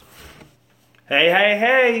Hey, hey,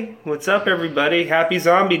 hey! What's up, everybody? Happy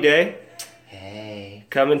Zombie Day. Hey.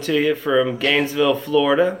 Coming to you from Gainesville,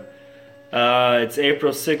 Florida. It's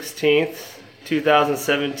April 16th,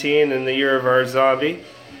 2017, in the year of our zombie.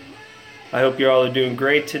 I hope you all are doing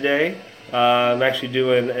great today. I'm actually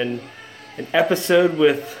doing an episode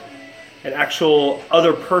with an actual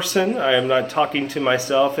other person. I am not talking to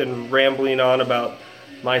myself and rambling on about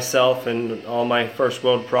myself and all my first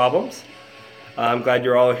world problems. I'm glad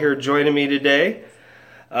you're all here joining me today.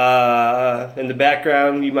 In the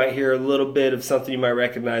background, you might hear a little bit of something you might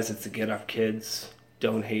recognize. It's the Get Up Kids,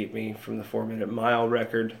 Don't Hate Me from the 4 Minute Mile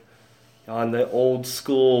record on the old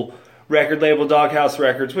school record label Doghouse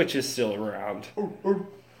Records, which is still around.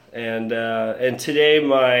 And today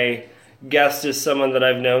my guest is someone that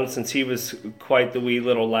I've known since he was quite the wee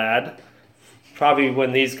little lad. Probably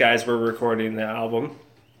when these guys were recording the album.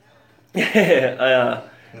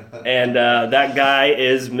 And that guy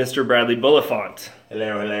is Mr. Bradley Bulifant.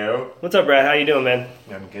 Hello, hello. What's up, Brad? How you doing, man?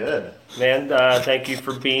 I'm good. Man, thank you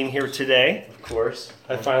for being here today. Of course.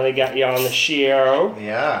 I finally got you on the show.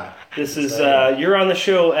 Yeah. This is, you're on the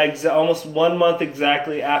show almost 1 month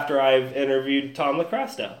exactly after I've interviewed Tom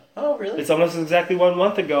LaCresta. Oh, really? It's almost exactly 1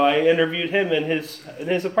 month ago I interviewed him in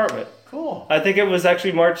his apartment. Cool. I think it was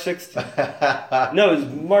actually March 16th. No, it was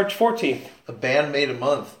March 14th. A band made a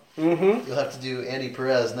month. Mm-hmm. You'll have to do Andy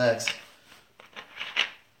Perez next.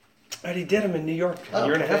 I already did him in New York a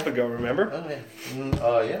year and a half ago, remember?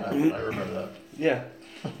 Oh, yeah. I remember that. Yeah.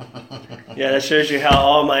 Yeah, that shows you how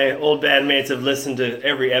all my old bandmates have listened to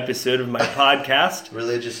every episode of my podcast.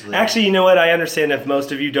 Religiously. Actually, you know what? I understand if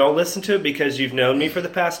most of you don't listen to it because you've known me for the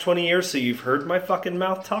past 20 years, so you've heard my fucking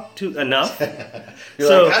mouth talk to enough.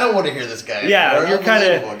 You're like, I don't want to hear this guy. Yeah, you're kind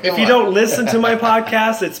of, if you don't listen to my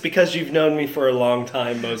podcast, it's because you've known me for a long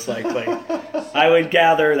time, most likely. I would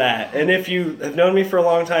gather that. And if you have known me for a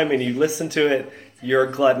long time and you listen to it, you're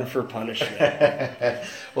a glutton for punishment.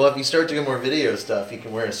 Well, if you start doing more video stuff, you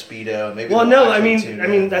can wear a Speedo. Maybe. Well, no, I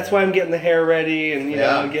mean that's why I'm getting the hair ready and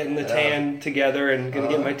I'm getting the tan together and gonna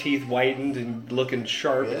get my teeth whitened and looking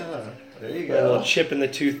sharp. Yeah, there you Got a go. little chip in the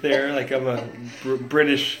tooth there, like I'm a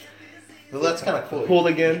British. Well, that's kind of cool.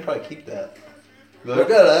 Hooligan. You should probably keep that. I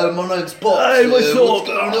gotta have my next box. Hey, what's what's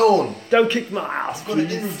going on? Don't kick my ass, I'm gonna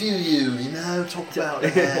please. interview you. Talk about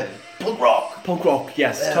punk rock. Punk rock,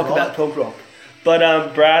 yes. Yeah, Talk right. about punk rock.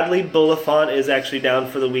 But Bradley Bulifant is actually down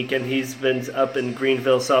for the weekend. He's been up in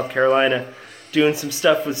Greenville, South Carolina, doing some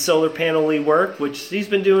stuff with solar panel-y work, which he's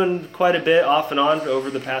been doing quite a bit off and on over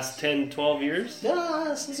the past 10, 12 years.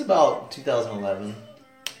 Yeah, since about 2011.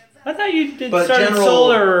 I thought you did But start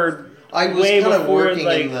solar I was way kind of before, working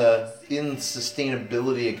like, in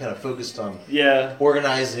sustainability and kind of focused on yeah.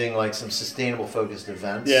 organizing like some sustainable focused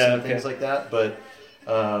events Yeah, and things like that. But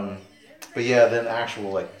yeah, then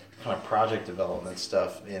actual like kind of project development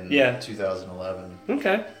stuff in 2011.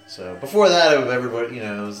 Okay. So before that, everybody,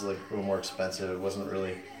 it was like a little more expensive. It wasn't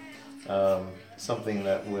really something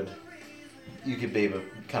that you could be able to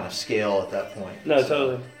kind of scale at that point. No,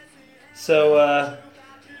 totally. So,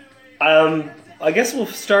 I guess we'll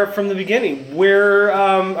start from the beginning. Where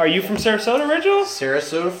are you from? Sarasota original?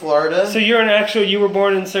 Sarasota, Florida. So you were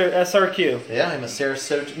born in SRQ. Yeah, I'm a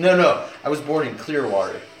Sarasota. No, I was born in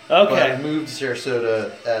Clearwater. Okay. But I moved to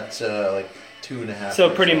Sarasota at like 2.5. So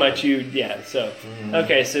pretty much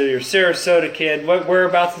okay, so you're a Sarasota kid.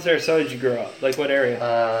 Whereabouts in Sarasota did you grow up? Like what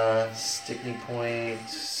area? Stickney Point,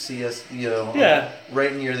 CS,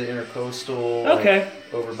 right near the Intercoastal. Okay.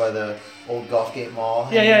 Like, over by the old Golfgate Mall.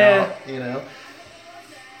 Yeah.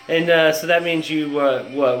 And so that means you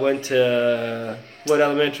went to what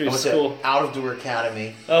elementary school? To Out of Door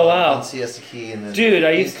Academy. Oh wow. On Siesta Key and then. Dude,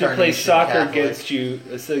 I used to play soccer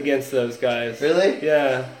Catholic. against those guys. Really?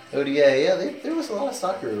 Yeah. ODA, yeah. There was a lot of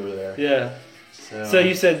soccer over there. Yeah. So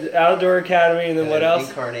you said Outdoor Academy, and then what else?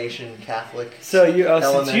 Incarnation Catholic. So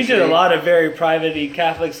since you did a lot of very private-y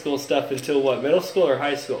Catholic school stuff until what, middle school or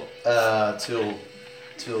high school?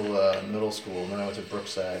 Till middle school, and then I went to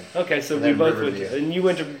Brookside. Okay, so we both went to, and you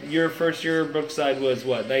went to, your first year of Brookside was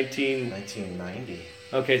what, 1990.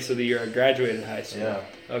 Okay, so the year I graduated high school. Yeah.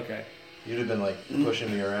 Okay. You'd have been like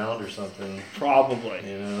pushing me around or something. Probably.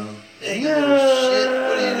 Hey, you little shit,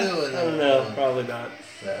 what are you doing? I don't know, probably not.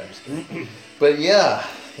 Yeah, just kidding. But yeah,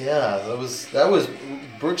 that was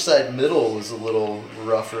Brookside Middle was a little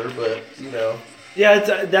rougher, but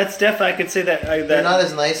Yeah, that's definitely, I could say that. They're not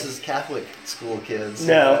as nice as Catholic school kids.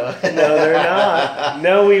 No, they're not.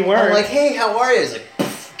 No, we weren't. I'm like, hey, how are you? He's like,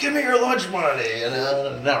 give me your lunch money.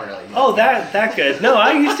 Not really. Oh, that good. No,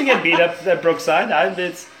 I used to get beat up at Brookside.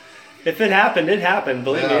 If it happened, it happened.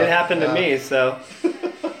 Believe me, it happened to me. So,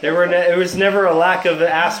 It was never a lack of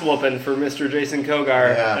ass whooping for Mr. Jason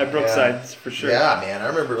Kogar at Brookside, for sure. Yeah, man. I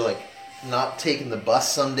remember like not taking the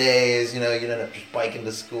bus some days. You end up just biking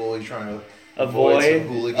to school. You're trying to avoid some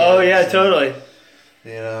hooligans. Oh yeah, totally.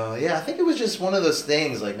 I think it was just one of those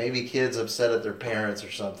things. Like maybe kids upset at their parents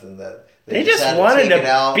or something that they just wanted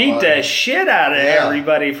to beat the shit out of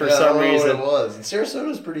everybody for some reason. It was. And Sarasota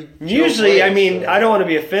was pretty. Usually, place, I don't want to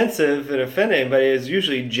be offensive and offend anybody. It's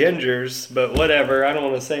usually gingers, but whatever. I don't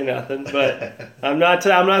want to say nothing, but I'm not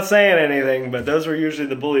saying anything. But those were usually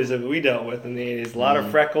the bullies that we dealt with in the '80s. A lot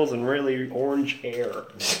of freckles and really orange hair.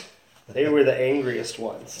 They were the angriest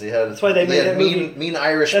ones. That's why they made that movie. Mean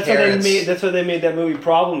Irish parents. That's why they made that movie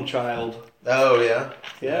Problem Child. Oh yeah.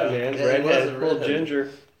 Yeah, man. Redhead, little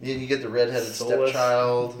ginger. You get the redheaded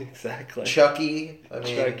stepchild. Exactly. Chucky.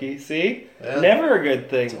 Chucky. See? Yeah. Never a good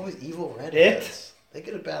thing. It's always evil redheads. They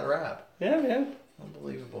get a bad rap. Yeah, man.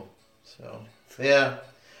 Unbelievable. So, yeah.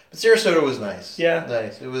 But Sarasota was nice. Yeah.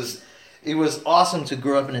 Nice. It was awesome to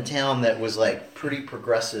grow up in a town that was like pretty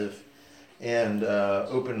progressive and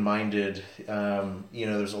open-minded.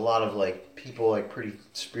 There's a lot of like people like pretty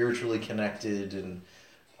spiritually connected and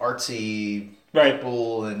artsy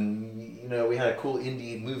people, and we had a cool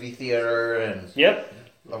indie movie theater and a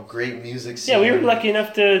great music scene. Yeah, we were lucky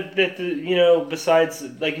enough that besides,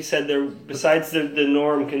 like you said, besides the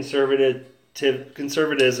norm conservatism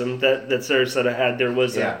that Sarasota had, there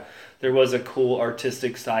was a cool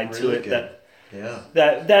artistic side to it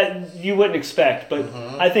that you wouldn't expect. But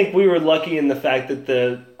I think we were lucky in the fact that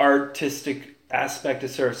the artistic aspect of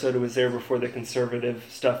Sarasota was there before the conservative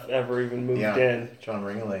stuff ever even moved in. John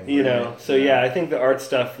Ringling. I think the art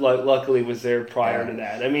stuff luckily was there prior to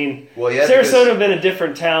that. Sarasota would have been a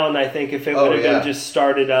different town, I think, if it would have been just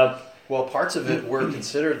started up. Well, parts of it were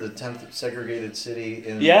considered the 10th segregated city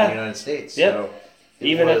in the United States. Yep. So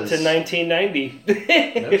even up to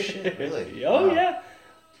 1990. No shit, really? Oh, yeah.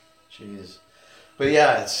 Jeez. But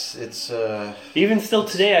yeah, it's even still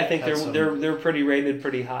today, I think they're pretty rated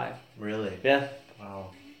pretty high. Really? Yeah.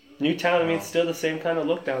 Wow. Newtown, it's still the same kind of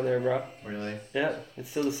look down there, bro. Really? Yeah, it's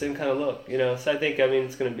still the same kind of look. So I think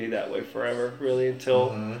it's going to be that way forever, really, until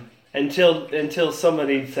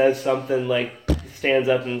somebody says something like stands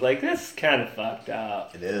up and is like, this is kind of fucked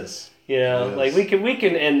up. It is. Like we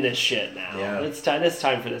can end this shit now. Yeah. It's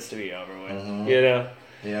time for this to be over with.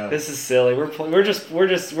 Yeah. This is silly. We're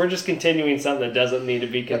just continuing something that doesn't need to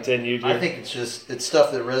be continued. I think it's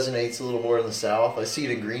stuff that resonates a little more in the South. I see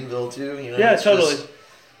it in Greenville too. Yeah, totally.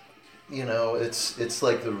 It's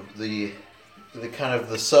like the kind of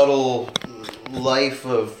the subtle life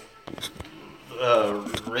of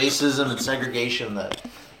racism and segregation that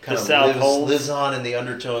kind of lives on in the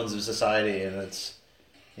undertones of society, and it's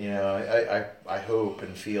I hope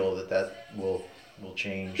and feel that will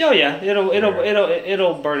change. Oh yeah,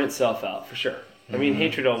 it'll burn itself out for sure.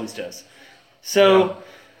 Hatred always does. So,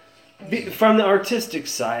 from the artistic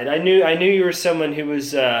side, I knew you were someone who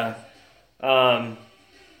was. I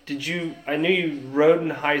knew you rowed in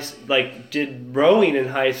did rowing in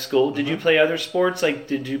high school. Did you play other sports?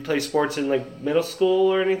 Did you play sports in middle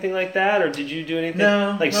school or anything like that, or did you do anything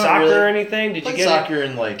soccer really. Or anything? Did you get soccer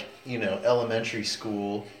in elementary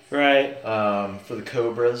school? Right. For the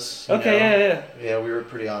Cobras. Okay, Yeah, we were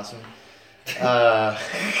pretty awesome. I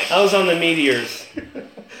was on the Meteors.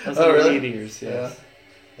 Really? Meteors, yes.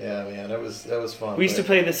 Yeah, man, that was fun. We used to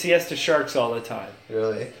play the Siesta Sharks all the time.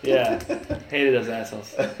 Really? Yeah. Hated those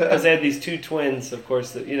assholes. Because they had these two twins, of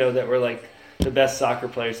course, that were like the best soccer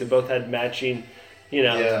players. They both had matching,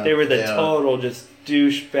 they were the total just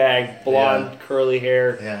douchebag, blonde, curly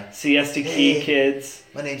hair, Siesta Key kids.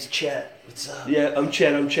 My name's Chet. What's up? Yeah, I'm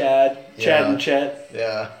Chad. Chad and Chet.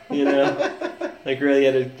 Yeah. Really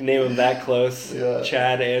had to name them that close. Yeah.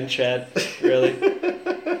 Chad and Chet. Really.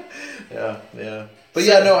 Yeah. But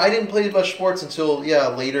I didn't play much sports until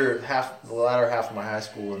later, the latter half of my high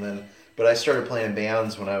school, but I started playing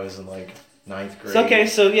bands when I was in 9th grade.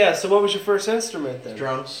 So what was your first instrument then?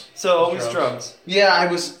 Drums. So always drums. Yeah, I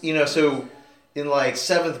was, so in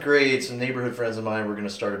 7th grade, some neighborhood friends of mine were going to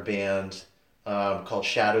start a band called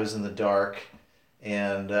Shadows in the Dark,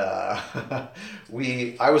 and I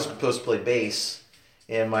was supposed to play bass,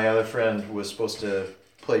 and my other friend was supposed to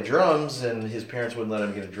play drums, and his parents wouldn't let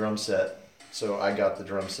him get a drum set. So I got the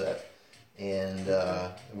drum set, and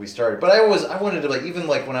we started. But I wanted to even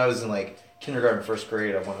when I was in kindergarten, 1st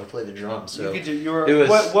grade, I wanted to play the drums. So what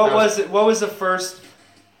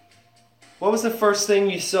was the first thing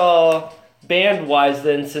you saw band wise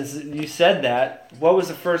then? Since you said that, what was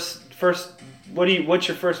the first? What's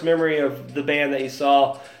your first memory of the band that you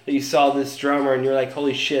saw? That you saw this drummer and you're like,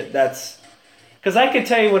 holy shit, that's Because I could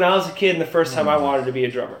tell you when I was a kid and the first time I wanted to be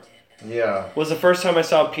a drummer. Yeah. Was the first time I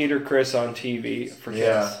saw Peter Criss on TV for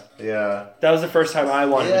Kiss. Yeah. That was the first time I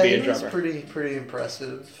wanted to be a drummer. Pretty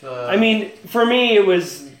impressive. I mean, for me, it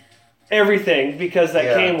was everything because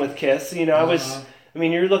that came with Kiss. You know, I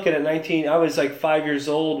mean, you're looking at I was like 5 years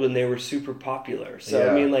old when they were super popular. So,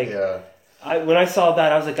 I mean, like, when I saw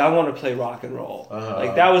that, I was like, I want to play rock and roll.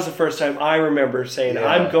 Like, that was the first time I remember saying,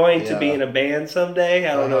 I'm going to be in a band someday.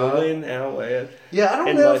 I don't know when, how, when. Yeah, I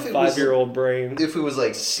don't know if it was 5-year-old brain. If it was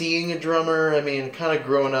like seeing a drummer. I mean, kind of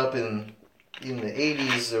growing up in the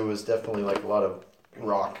 80s, there was definitely like a lot of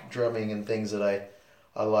rock drumming and things that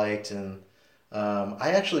I liked. And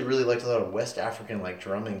I actually really liked a lot of West African like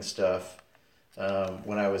drumming stuff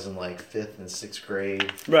when I was in like 5th and 6th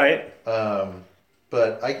grade. Right.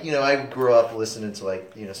 But I grew up listening to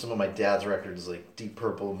like, some of my dad's records like Deep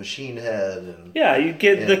Purple, Machine Head, and you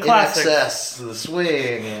get the classics. INXS, The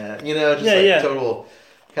Swing, and just total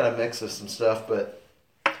kind of mix of some stuff. But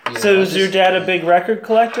so was your dad a big record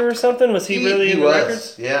collector or something? Was he really into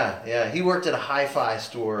records? Yeah. He worked at a hi-fi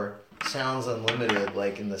store, Sounds Unlimited,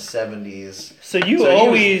 like in the 70s. So you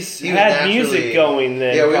always had music going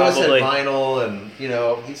then. Yeah, we probably. always had vinyl, and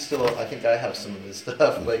he's still. I think I have some of his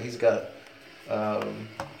stuff, but he's got.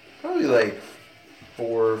 Probably like 4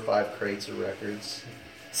 or 5 crates of records.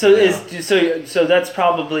 So so that's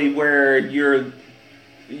probably where your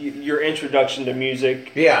introduction to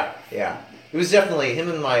music. Yeah. It was definitely him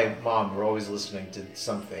and my mom were always listening to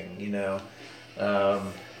something. It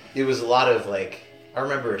was a lot of like I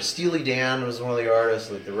remember Steely Dan was one of the artists,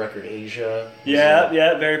 like the record Asia.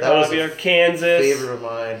 Very popular. Kansas, favorite of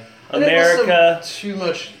mine. America. Too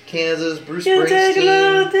much Kansas. Bruce you Springsteen. Take a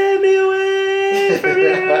little, take me away from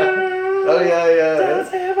you. Oh yeah.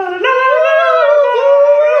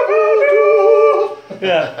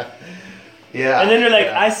 Yeah. And then they're like,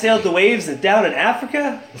 I sailed the waves down in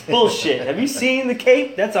Africa? Bullshit. Have you seen the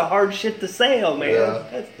Cape? That's a hard shit to sail, man.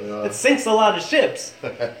 It sinks a lot of ships.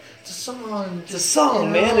 It's a song. It's a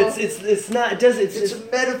song, man. It's not. It's a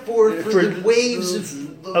metaphor for the waves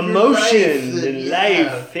of emotion and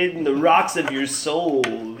life hitting the rocks of your soul.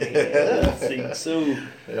 Man. So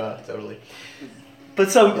yeah, totally.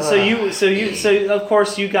 But so of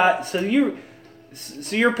course you got so your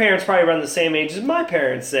parents probably around the same age as my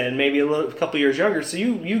parents then, maybe a couple years younger. So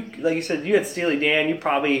you like you said, you had Steely Dan. You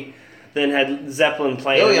probably then had Zeppelin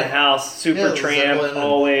playing in the house. Supertramp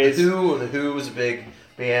always. The Who was a big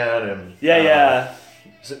band, and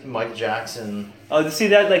Michael Jackson. Oh, to see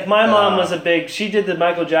that, like my mom was a big. She did the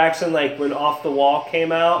Michael Jackson like when Off the Wall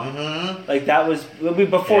came out. Mm-hmm. Like that was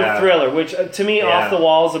before Thriller, which to me Off the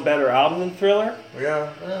Wall is a better album than Thriller.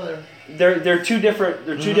 Yeah, well, they're two different.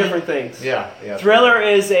 They're two different things. Yeah. Thriller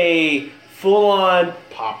is a full-on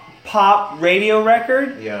pop radio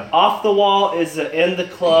record. Yeah. Off the Wall is an in the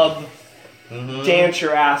club. Dance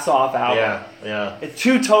your ass off album. Yeah. It's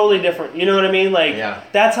two totally different. You know what I mean? Like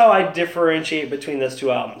that's how I differentiate between those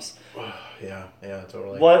two albums. Yeah,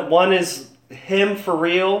 totally. One is him for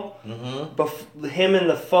real, him in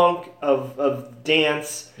the funk of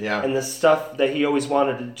dance and the stuff that he always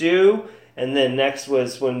wanted to do, and then next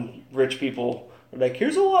was when rich people were like,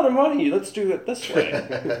 here's a lot of money, let's do it this way.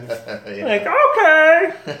 Like,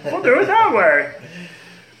 okay, we'll do it that way.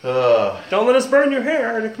 Don't let us burn your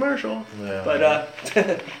hair in a commercial. Yeah, but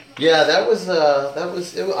yeah, that was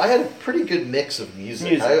I had a pretty good mix of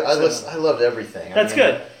music. I loved everything. That's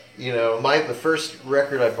good. The first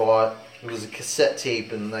record I bought, it was a cassette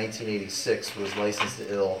tape in 1986, was Licensed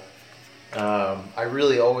to Ill. I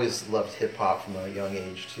really always loved hip hop from a young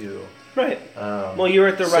age too. Right. Well, you were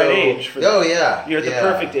at the right age for that. Oh yeah. You're at the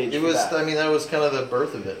perfect age. It was. For that. I mean, that was kind of the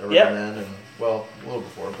birth of it around then, and well, a little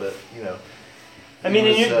before, but I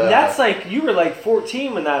mean, that's like you were like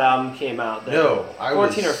 14 when that album came out. Then. No, I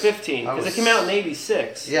was 14 or 15 because it came out in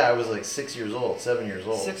 '86. Yeah, I was like 7 years old.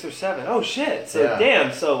 6 or 7. Oh shit! So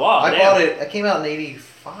damn. So wow. I bought it. It came out in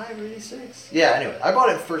 '85 or '86. Yeah. Anyway, I bought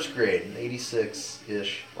it in first grade in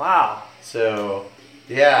 '86-ish. Wow. So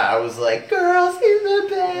yeah, I was like, girls in the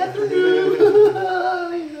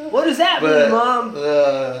bathroom. What does that mean, Mom?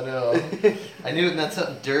 No. I knew it meant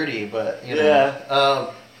something dirty, but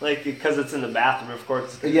like, because it's in the bathroom, of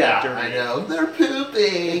course. It's dirty. I know. They're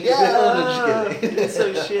pooping. It's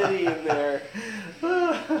so shitty in there.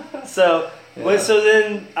 So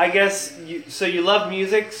then, I guess, you love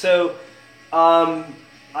music. So, I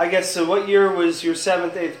guess, so what year was your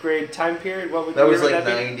 7th, 8th grade time period? What would that was like that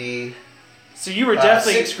 90. So you were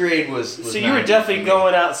definitely... 6th grade was so you were definitely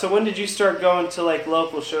going out. So when did you start going to, like,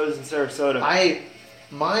 local shows in Sarasota?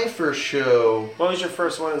 My first show... What was your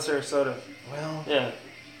first one in Sarasota? Well... Yeah.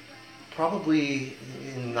 probably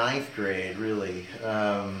in ninth grade, really.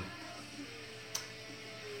 Let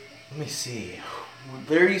me see.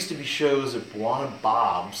 There used to be shows at Buona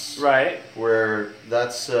Bob's. Right. Where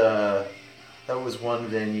that was one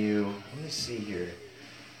venue. Let me see here.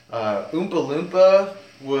 Oompa Loompa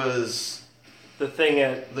was the thing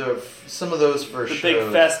at some of those first shows. The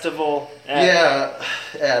big festival. At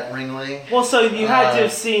Ringling. Well, so you had to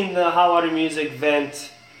have seen the Hot Water Music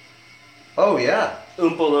vent. Oh yeah.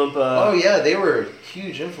 Oompa Loompa. Oh yeah, they were a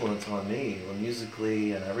huge influence on me,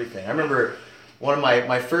 musically and everything. I remember one of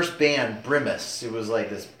my first band, Brimus. It was like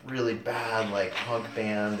this really bad like punk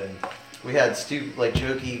band, and we had like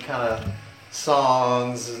jokey kind of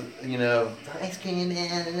songs, ice cream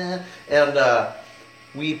man, and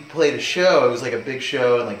we played a show. It was like a big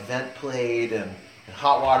show, and like Vent played and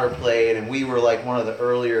Hot Water played, and we were like one of the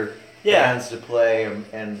earlier bands to play,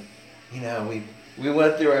 and we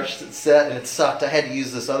went through our set, and it sucked. I had to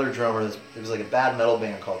use this other drummer. It was like a bad metal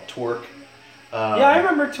band called Torque. I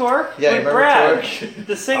remember Torque. Yeah, with remember Brad, Torque?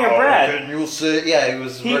 the singer Brad. You'll see. Yeah, he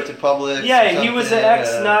worked at Publix. Yeah, he was an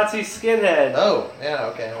ex-Nazi skinhead. Oh, yeah.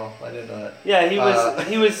 Okay, well, I didn't know that. Yeah, he was.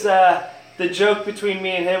 He was. The joke between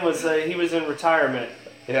me and him was he was in retirement.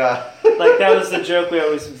 Yeah. Like that was the joke we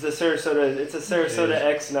always. It's a Sarasota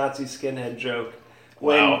ex-Nazi skinhead joke.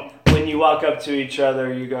 When you walk up to each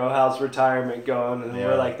other, you go, "How's retirement going?" And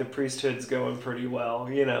we're like, "The priesthood's going pretty well."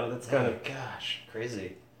 That's kind of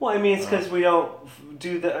crazy. Well, I mean, it's because we don't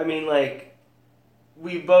do that. I mean, like,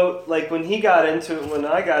 we both, like, when I got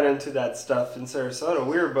into that stuff in Sarasota,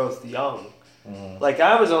 we were both young. Mm-hmm. Like,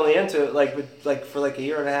 I was only into it, for like a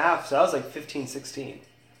year and a half, so I was like 15, 16.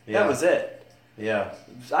 Yeah. That was it. Yeah.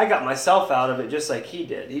 I got myself out of it just like he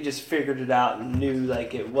did. He just figured it out and knew,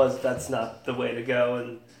 like, that's not the way to go,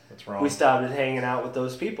 and that's wrong. We started hanging out with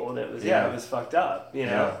those people, and it was, it was fucked up,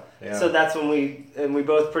 Yeah. So that's when we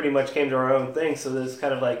both pretty much came to our own thing. So there's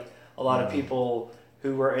kind of like a lot of people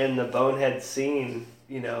who were in the bonehead scene,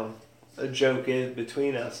 a joke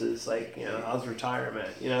between us is like, how's retirement?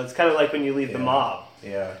 It's kind of like when you leave the mob.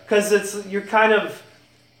 Yeah. Because you're kind of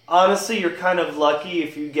lucky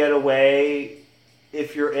if you get away,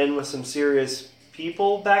 if you're in with some serious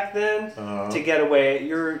people back then, to get away.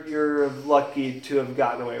 You're lucky to have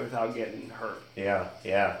gotten away without getting hurt. Yeah.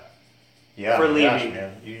 For leaving,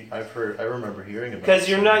 gosh, man. I remember hearing about. Because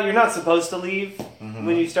you're not supposed to leave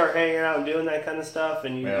when you start hanging out and doing that kind of stuff,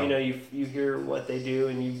 and you hear what they do,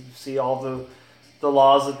 and you see all the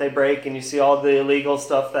laws that they break, and you see all the illegal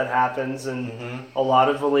stuff that happens, and a lot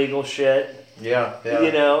of illegal shit. Yeah.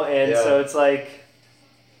 So it's like,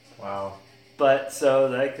 wow. But so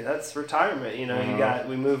that's retirement.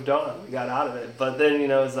 We moved on, we got out of it, but then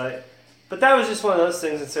it's like, but that was just one of those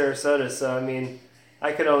things in Sarasota. So I mean,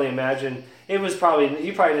 I could only imagine you probably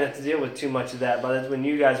didn't have to deal with too much of that. But when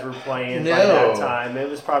you guys were playing by that time, it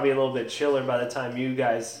was probably a little bit chiller by the time you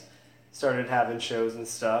guys started having shows and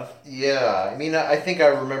stuff. Yeah, I mean, I think I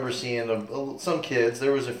remember seeing some kids.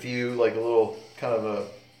 There was a few, like a little kind of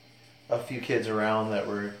a few kids around that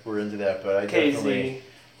were into that, but I definitely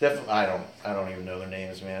I don't even know their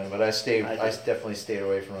names, man. But I definitely stayed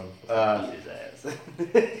away from them. Beat his ass.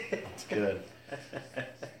 That's good.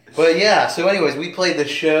 But yeah, so anyways, we played the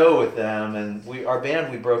show with them, and our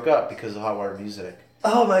band broke up because of Hot Water Music.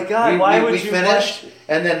 Oh my God! We finished,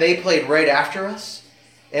 and then they played right after us,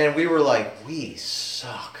 and we were like, we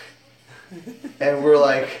suck. And we're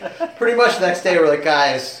like, pretty much the next day, we're like,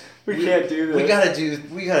 guys, we can't do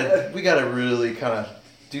this. We gotta really kind of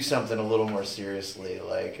do something a little more seriously.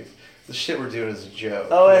 Like, the shit we're doing is a joke.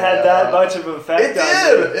 Oh, it had that much of an effect. It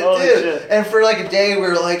did. Shit. And for like a day, we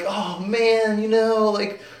were like, oh man,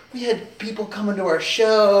 like. We had people coming to our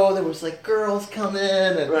show. There was like girls coming,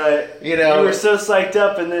 and right. We were so psyched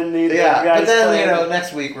up, and then the guys. But then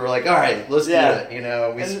next week we were like, all right, let's do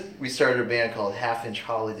it. We started a band called Half Inch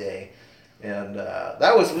Holiday, and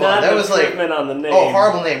that was fun. That was like on the name.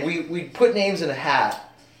 Horrible name. We put names in a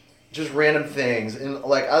hat, just random things, and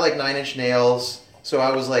like I like 9 Inch Nails, so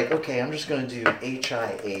I was like, okay, I'm just gonna do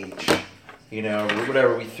HIH,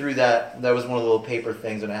 whatever. We threw that. That was one of the little paper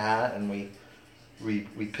things in a hat, and we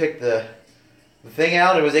picked the thing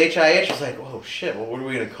out. It was HIH. It was like, oh shit, well, what are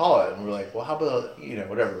we going to call it? And we're like, well, how about,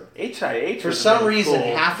 whatever. HIH. For some reason,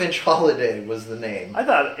 cool. Half Inch Holiday was the name. I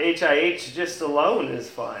thought HIH just alone is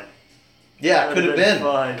fine. Yeah, it could have been.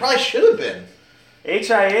 Fine. Probably should have been.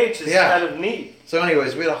 HIH is kind of neat. So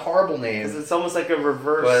anyways, we had a horrible name. Because it's almost like a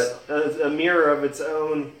reverse, a mirror of its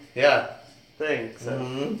own thing.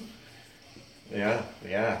 So.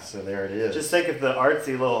 Yeah, so there it is. Just think of the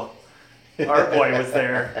artsy little Art Boy was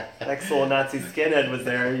there. Next little Nazi skinhead was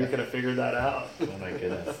there. You could have figured that out. Oh my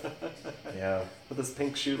goodness. Yeah. With his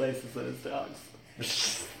pink shoelaces and his dogs.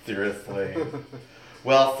 Seriously.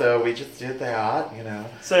 Well, so we just did that, you know.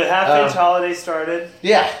 So half-inch holiday started.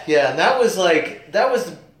 Yeah, and that was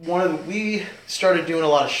one of we started doing a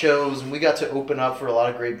lot of shows, and we got to open up for a lot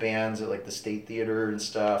of great bands at like the State Theater and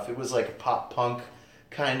stuff. It was like a pop punk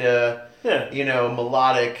kind of, you know,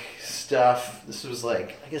 melodic stuff. This was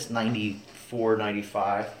like, I guess 94,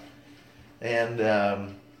 95. And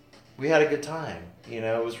we had a good time, you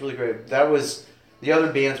know. It was really great. That was, the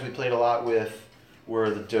other bands we played a lot with were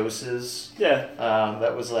the Doses. Yeah.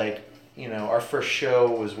 That was like, you know, our first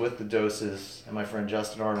show was with the Doses at my friend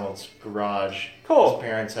Justin Arnold's garage. Cool. His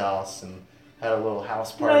parents' house, and had a little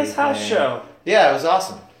house party. Nice house show. Yeah, it was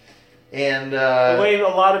awesome. And the way a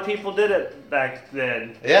lot of people did it back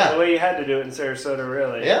then. Yeah. The way you had to do it in Sarasota,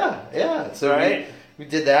 really. Yeah. So right? we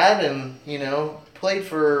did that, and, you know, played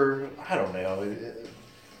for, I don't know,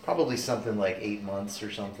 probably something like 8 months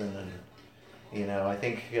or something. And, you know, I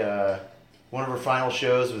think one of our final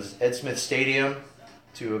shows was Ed Smith Stadium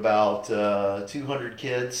to about 200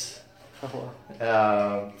 kids.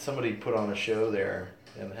 Somebody put on a show there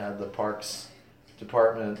and had the Parks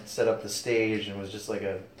Department set up the stage, and it was just like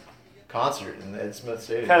a concert in the Ed Smith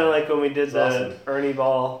Stadium. Kind of like when we did the awesome. Ernie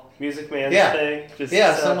Ball Music Man thing. Just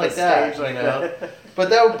something like that. Like you know?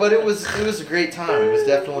 that. But it was a great time. It was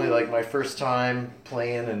definitely like my first time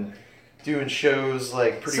playing and doing shows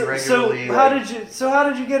like pretty regularly. So how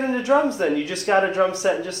did you get into drums then? You just got a drum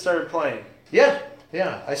set and just started playing? Yeah.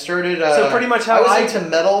 I started. So pretty much how I was into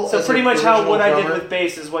metal. So pretty much how what drummer. I did with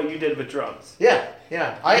bass is what you did with drums. Yeah.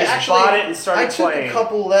 I just bought it and started playing. I took a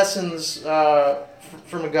couple lessons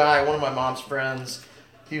from a guy, one of my mom's friends.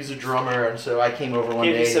 He was a drummer, and so I came over one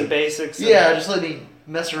day. Gave you some basics. Yeah, just let me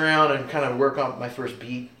mess around and kind of work on my first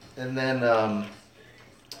beat, and then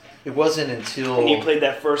it wasn't until and you played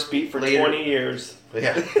that first beat for later. 20 years.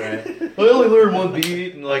 Yeah, right. I only learned one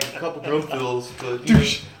beat and like a couple drum fills, but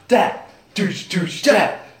douche, that, douche, douche,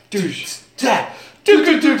 that, douche, that. That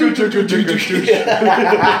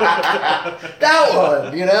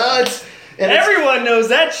one, you know, it's everyone knows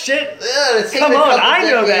that shit. Yeah, come on, I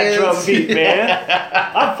know that drum beat, man.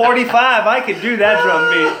 I'm 45, I can do that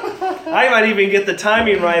drum beat. I might even get the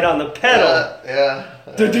timing right on the pedal.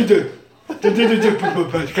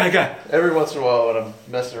 Every once in a while when I'm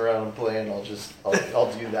messing around and playing, I'll do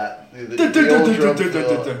that. The old drum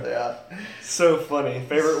fill. Yeah. So funny.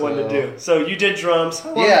 Favorite one to do. So you did drums.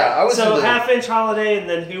 Yeah, I was. So half-inch holiday, and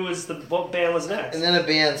then what band was next? And then a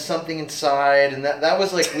band, Something Inside, and that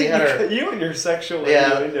was like we had our. You and your sexual.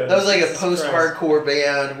 Yeah, that was like a post-hardcore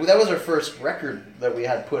band. That was our first record that we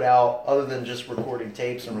had put out, other than just recording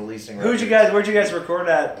tapes and releasing. Records. Where'd you guys record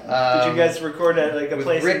at? Did you guys record at like a with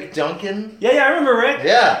place? Rick Duncan. Yeah, I remember Rick.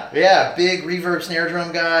 Yeah, big reverb snare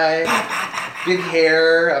drum guy, big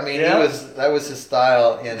hair. I mean, that was his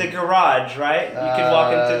style. In the garage, right? You can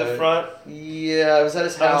walk into the front. Yeah, I was at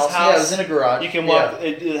his house. Yeah, I was in a garage. You can walk.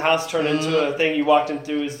 The house turned into a thing. You walked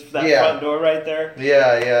into that front door right there.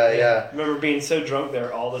 Yeah. I remember being so drunk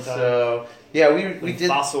there all the time. So yeah, we did.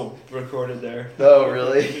 Fossil recorded there. Oh,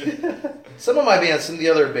 really? Some of my bands, some of the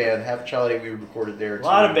other band, Half Charlie, we recorded there too. A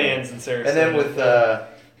lot of bands in Sarasota. And then with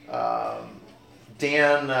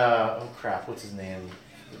Dan, what's his name?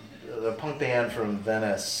 The punk band from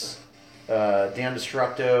Venice, Dan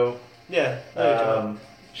Destructo. Yeah.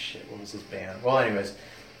 What was his band? Well, anyways.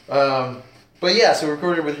 But yeah, so we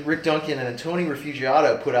recorded with Rick Duncan, and then Tony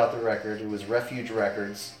Refugiato put out the record. It was Refuge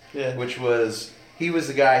Records, which was, he was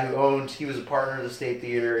the guy who he was a partner of the State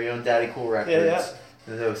Theater, he owned Daddy Cool Records. Yeah.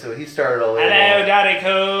 So he started all over. Hello, Daddy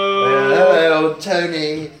Cool. Hello,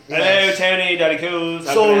 Tony. Hello, Tony, Daddy Cool.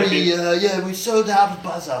 Sorry, we sold out of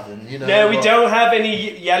Buzz Oven, you know. No, we don't have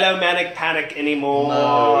any yellow Manic Panic anymore.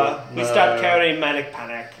 No. We stopped carrying Manic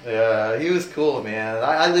Panic. Yeah, he was cool, man.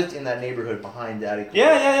 I lived in that neighborhood behind Daddy Cool.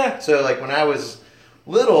 Yeah. So, like, when I was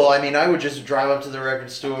little, I mean, I would just drive up to the record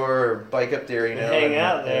store or bike up there, you know. Hang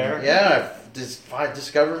out there. Yeah,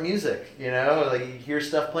 discover music, you know, like you hear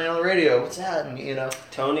stuff playing on the radio. What's that? And, you know,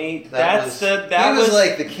 Tony. he was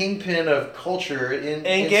like the kingpin of culture in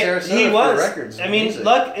Sarasota for records. I mean,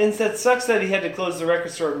 and that sucks that he had to close the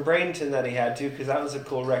record store in Bradenton that he had to, because that was a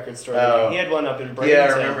cool record store. He had one up in Bradenton.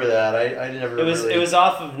 Yeah, I remember that. I never. It was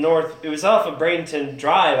off of Bradenton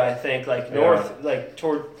Drive, I think, north, like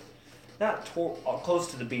toward. Not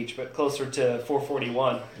close to the beach, but closer to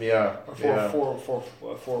 441. Yeah. Or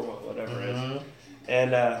 444, whatever it is.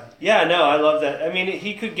 And, I love that. I mean,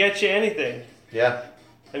 he could get you anything. Yeah.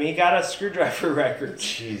 I mean, he got us Screwdriver Records.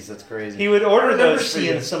 Jeez, that's crazy. He would order I remember those for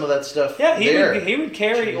seeing you. some of that stuff. Yeah, there. he would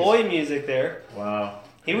carry Oi music there. Wow.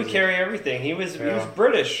 He would Crazy. carry everything. He was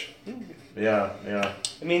British. Yeah.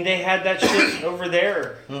 I mean, they had that shit over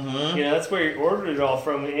there. Mm-hmm. You know, that's where he ordered it all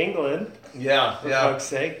from, England. Yeah. For fuck's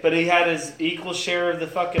sake. But he had his equal share of the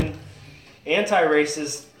fucking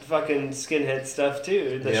anti-racist fucking skinhead stuff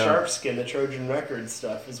too. The Sharp Skin, the Trojan Records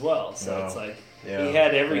stuff as well. So it's like he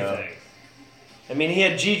had everything. I mean, he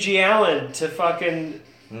had Gigi Allen to fucking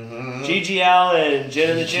Gigi Allen,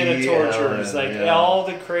 Jen and the Janitortures, all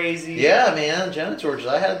the crazy. Yeah, man, Janitortures.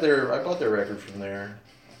 I bought their record from there.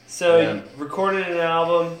 So you recorded an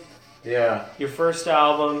album. Yeah. Your first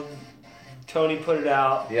album. Tony put it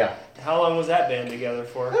out. Yeah. How long was that band together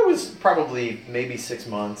for? That was probably maybe 6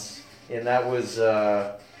 months, and that was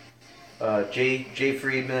Jay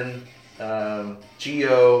Friedman,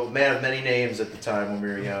 Geo, man of many names at the time when we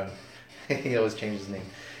were young. He always changed his name.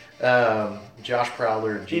 Josh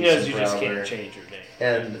Prowler and Jason He knows you Prowler. just can't change your name.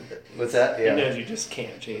 And what's that? Yeah. He knows you just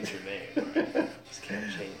can't change your name. Just can't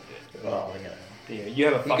change it. Well, Yeah, you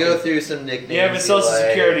have a fucking, you go through some nicknames. You have a social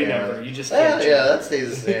security number. You just can't change yeah, that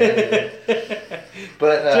stays the same.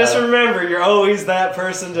 But just remember, you're always that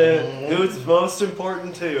person to who's most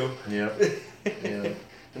important to. Yep.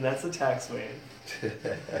 And that's the tax man.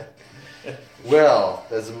 Well,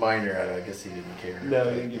 as a minor, I guess he didn't care. No,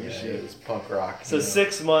 he didn't give a shit. It was punk rock. So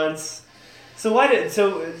 6 months. So why did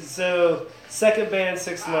so second band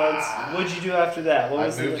 6 months? What'd you do after that? What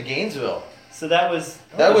was I moved to Gainesville. So that was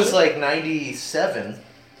like 97,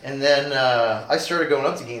 and then I started going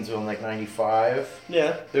up to Gainesville in like 95.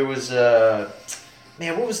 Yeah. There was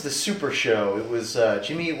what was the Super Show? It was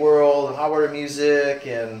Jimmy Eat World and Hot Water Music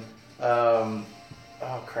and oh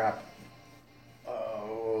crap.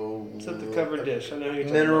 It's at the covered dish. I know you're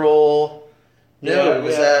Mineral. No, it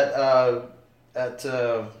was at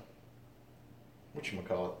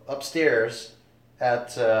whatchamacallit? Upstairs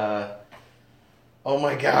at oh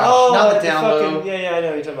my gosh, not the down low. Yeah, I know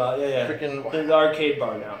what you're talking about. Yeah. Freaking the arcade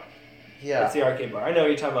bar now. Yeah. It's the arcade bar. I know what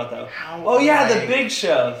you're talking about though. The Big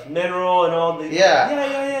Shove. Mineral and all the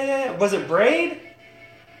Yeah. Was it Braid?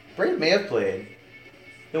 Braid may have played.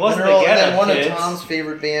 It wasn't Mineral, the Ghetto and then one Kids. of Tom's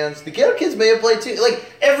favorite bands. The Ghetto Kids may have played too. Like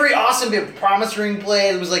every awesome band, Promise Ring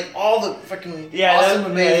played. It was like all the fucking awesome,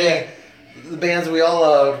 amazing the bands we all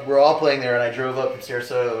loved were all playing there. And I drove up from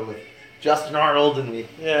Sarasota with Justin Arnold and we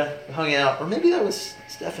hung out. Or maybe that was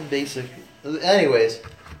Stefan Basic. Anyways, it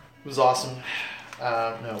was awesome.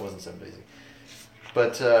 No, it wasn't Stefan Basic.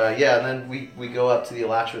 But and then we go up to the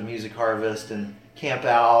Alachua Music Harvest and camp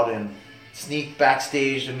out and sneak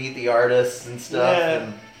backstage to meet the artists and stuff. Yeah.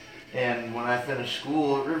 And when I finished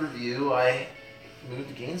school at Riverview, I moved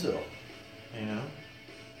to Gainesville. You know.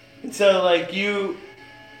 And so, like you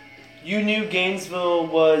knew Gainesville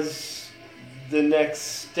was the next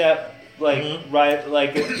step, like right,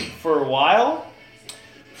 like for a while.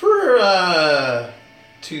 For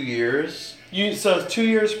 2 years. So 2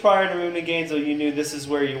 years prior to moving to Gainesville, you knew this is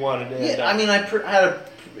where you wanted to end up. I mean,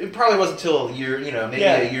 it probably wasn't until a year, maybe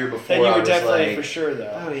a year before. Then you I were was definitely like, for sure,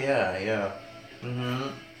 though. Oh yeah. Mm-hmm.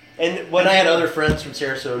 And I had other friends from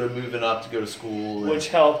Sarasota moving up to go to school, which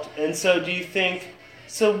helped. And so, do you think?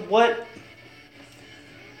 So what?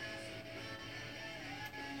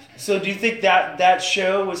 So do you think that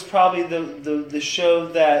show was probably the show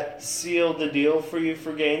that sealed the deal for you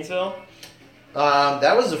for Gainesville?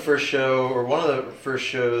 That was the first show, or one of the first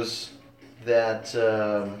shows that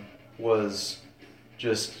was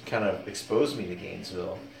just kind of exposed me to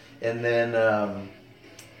Gainesville, and then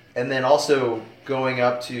also going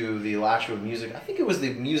up to the Alachua Music. I think it was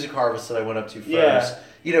the Music Harvest that I went up to first.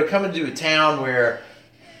 Yeah. Coming to a town where,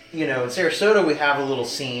 in Sarasota we have a little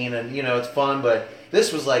scene and it's fun, but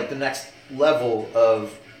this was like the next level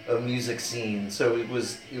of a music scene. So it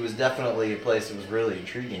was definitely a place that was really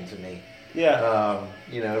intriguing to me. Yeah.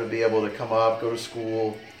 To be able to come up, go to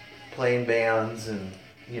school, play in bands, and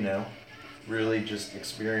really just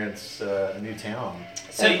experience a new town.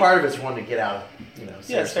 So and part of it's wanting to get out,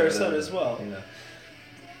 Sarasota as well.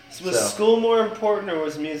 So was school more important or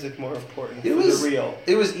was music more important? It was real.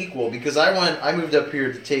 It was equal because I moved up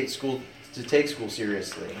here to take school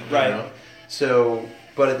seriously. Right. So,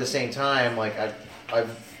 but at the same time, like I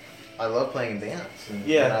love playing in bands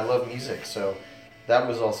and I love music. So that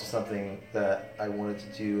was also something that I wanted to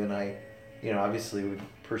do, and I, obviously we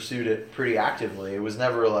pursued it pretty actively. It was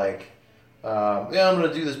never like, I'm going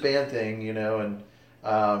to do this band thing, and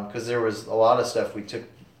because there was a lot of stuff we took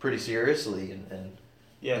pretty seriously and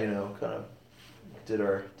kind of did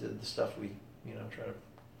the stuff we, try to,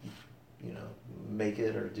 make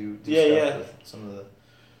it or do stuff with some of the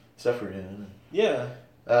stuff we're doing. Yeah.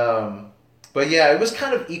 But yeah, it was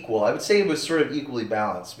kind of equal. I would say it was sort of equally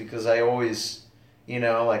balanced because I always,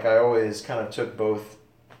 I always kind of took both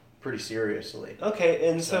pretty seriously. Okay,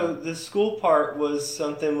 and so the school part was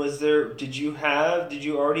something. Did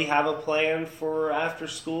you already have a plan for after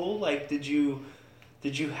school? Like, did you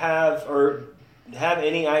have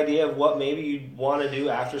any idea of what maybe you'd want to do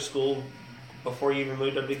after school before you even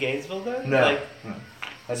moved up to Gainesville then? No.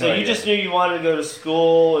 No. So you just knew you wanted to go to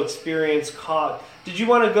school, experience college. Did you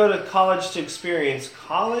want to go to college to experience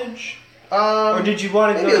college? Or did you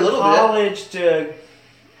want to go to college to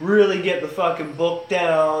really get the fucking book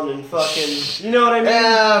down and fucking... You know what I mean?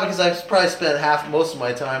 Yeah, because I probably spent most of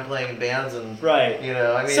my time playing in bands and... Right.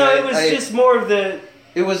 I mean... So it was just more of the...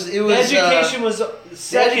 It was... The education was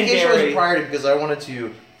secondary. The education was priority because I wanted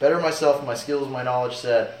to better myself, my skills, my knowledge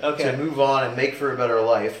set, to move on and make for a better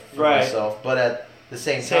life for myself. But at the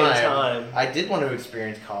same time, I did want to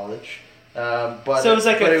experience college. But so it was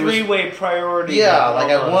like a three-way priority. Yeah, like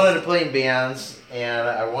I wanted to play in bands, and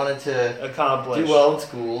I wanted to accomplish, do well in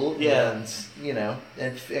school, and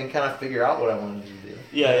and kind of figure out what I wanted to do.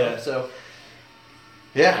 Yeah. So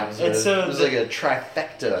it was like a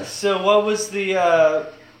trifecta. So what was the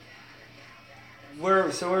where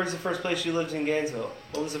was the first place you lived in Gainesville?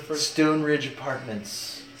 What was the first? Stone Ridge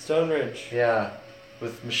Apartments. Stone Ridge. Yeah,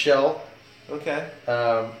 with Michelle. Okay.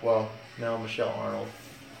 No, Michelle Arnold.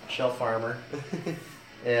 Michelle Farmer.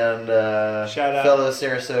 And shout out. Fellow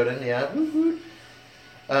Sarasotan, yeah.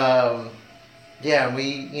 And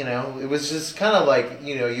we, it was just kind of like,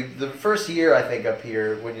 the first year I think up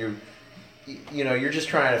here when you're just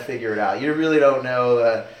trying to figure it out. You really don't know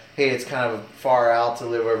that, hey, it's kind of far out to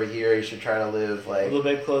live over here. You should try to live like... A little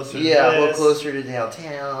bit closer to a little closer to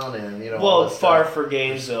downtown and, Well, far for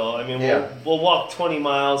Gainesville. I mean, we'll walk 20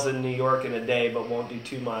 miles in New York in a day, but won't do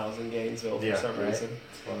 2 miles in Gainesville for some reason.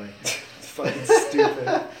 It's funny. It's fucking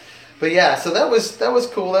stupid. But yeah, so that was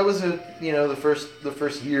cool. That was the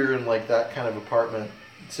first year in like that kind of apartment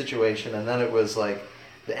situation, and then it was like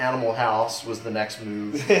the Animal House was the next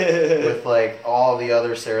move with like all the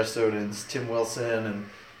other Sarasotans, Tim Wilson and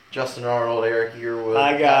Justin Arnold, Eric Yearwood,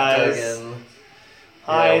 hi guys. Duggan,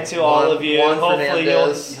 hi to all of you.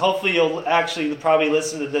 Hopefully you'll actually probably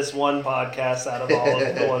listen to this one podcast out of all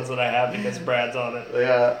of the ones that I have because Brad's on it.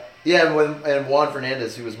 Yeah, and Juan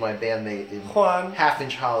Fernandez, who was my bandmate in Half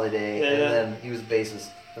Inch Holiday, and then he was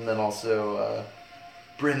bassist, and then also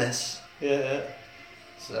Grimace. Yeah.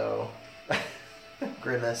 So,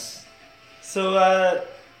 Grimace. So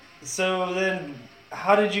then,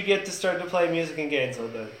 how did you get to start to play music in Gainesville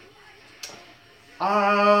then?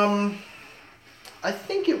 I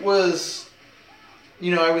think it was,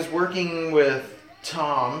 I was working with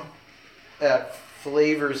Tom at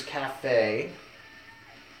Flavors Cafe.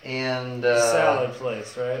 And salad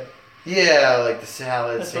place, right? Yeah, like the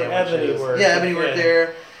salad That's sandwiches. Where Ebony worked. Yeah, Ebony worked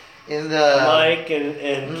there. And Mike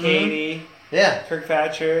and Katie. Yeah.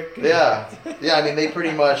 Kirkpatrick. Yeah. I mean, they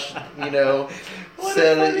pretty much,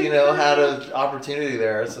 said had an opportunity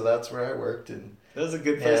there, so that's where I worked. And that was a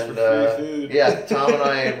good place for free food. Yeah, Tom and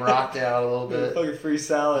I rocked out a little bit. Fucking free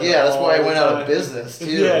salad. Yeah, that's why I went out of business too.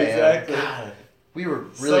 Yeah, man. exactly. God, we were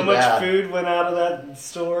really so much bad. food went out of that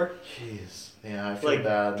store. Jeez. Yeah, I feel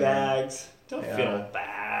bad. Bags. Don't feel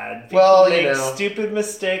bad. People make stupid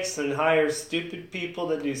mistakes and hire stupid people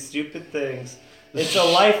that do stupid things. It's a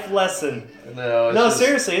life lesson. No,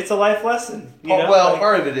 seriously, it's a life lesson.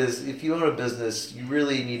 Part of it is if you own a business, you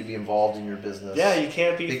really need to be involved in your business. Yeah, you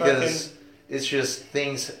can't be because it's just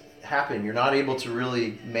things happen. You're not able to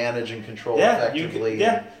really manage and control effectively.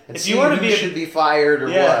 And if you want to be should be fired or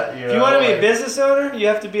what. If you want to be a business owner, you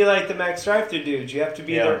have to be like the Max Drive-Thru dudes. You have to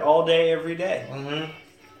be there all day, every day.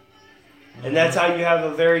 Mm-hmm. And that's how you have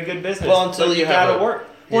a very good business. Well, until you gotta work.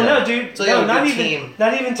 Well, no, dude. No, not even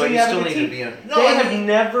until you have a good team. They have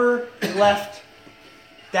never left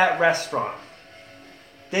that restaurant.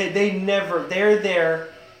 They never. They're there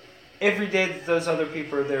every day that those other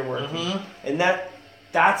people are there working, and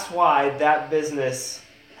that's why that business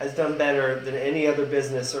has done better than any other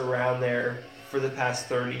business around there for the past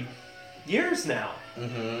 30 years now.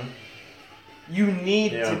 Mm-hmm. You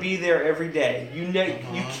need to be there every day. You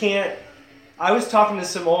can't. I was talking to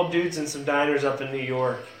some old dudes in some diners up in New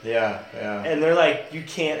York. Yeah. And they're like, you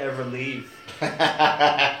can't ever leave.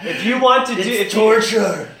 If you want to it's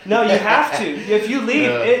torture. No, you have to. If you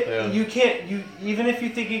leave, you can't. Even if you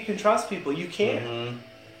think you can trust people, you can't.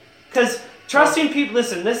 Because trusting people.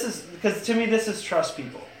 Listen, because to me, this is trust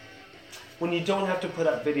people. When you don't have to put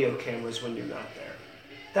up video cameras when you're not there,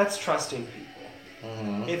 that's trusting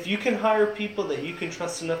people. If you can hire people that you can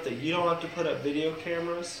trust enough that you don't have to put up video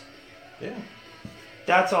cameras.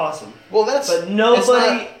 That's awesome. Well, that's but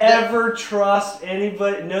nobody ever trusts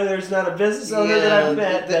anybody. No, there's not a business owner that I've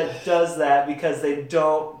met that does that because they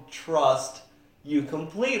don't trust you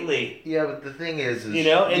completely. Yeah, but the thing is you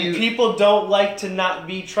know, and people don't like to not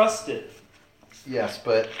be trusted. Yes,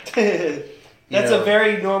 but that's a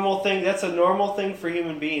very normal thing. That's a normal thing for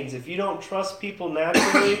human beings. If you don't trust people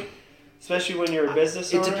naturally, especially when you're a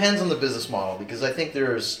business owner. It depends on the business model, because I think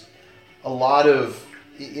there's a lot of,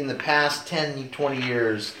 in the past 10, 20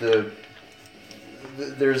 years,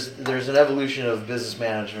 there's an evolution of business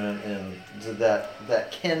management and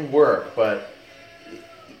that can work, but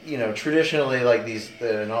you know, traditionally, like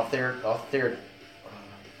authoritative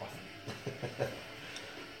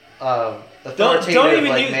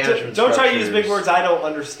management don't try to use big words I don't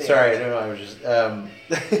understand. Sorry, no, I was just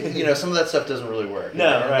you know, some of that stuff doesn't really work. No,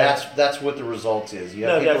 and right. That's what the result is. You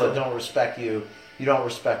have people definitely. that don't respect you. You don't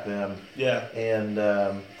respect them. Yeah. And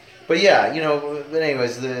but yeah, you know. But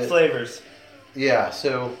anyways, the flavors. Yeah.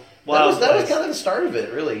 So that was kind of the start of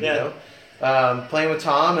it, really. Yeah. You know, playing with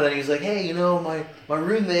Tom, and then he was like, "Hey, you know, my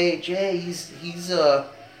roommate Jay, he's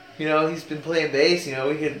you know, he's been playing bass. You know,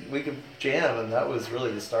 we could jam," and that was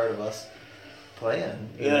really the start of us playing.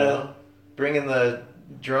 You know? Bringing the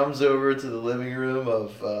drums over to the living room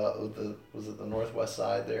of was it the Northwest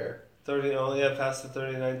Side there? Past the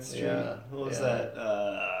 39th Street. Yeah. What was that?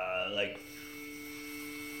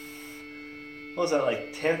 What was that,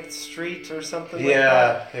 like 10th Street or something like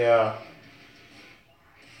that? Yeah.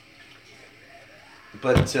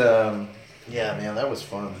 But, yeah, man, that was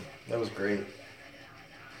fun. That was great.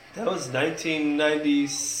 That was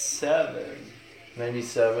 1997.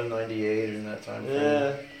 97, 98, in that time frame.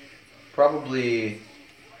 Yeah. Probably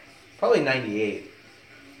 98.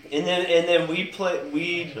 And then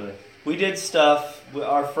we did stuff.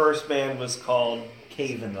 Our first band was called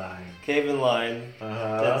Cave and Line.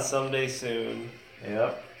 Then Someday Soon.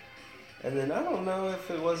 Yep. And then I don't know if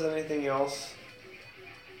it was anything else.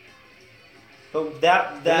 But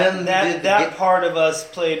that part of us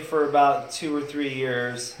played for about 2 or 3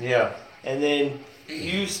 years. Yeah. And then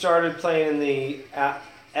you started playing in the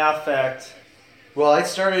Affect. Well, I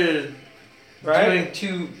started right?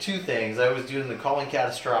 doing two things. I was doing the Calling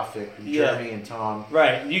Catastrophic with Jeremy and Tom.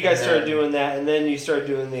 Right. You guys started doing that, and then you started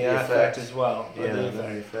doing the Affect as well. Yeah,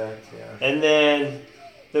 the Affect, yeah. And then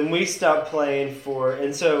we stopped playing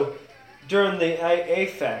and so during the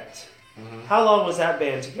Affect, how long was that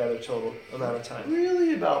band together total amount of time?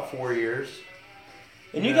 Really about 4 years.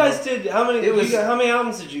 And you guys did, how many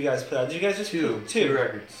albums did you guys put out? Did you guys just two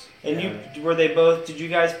records. And did you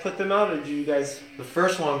guys put them out, or did you guys? The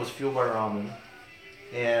first one was Fueled by Ramen,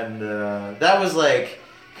 and that was like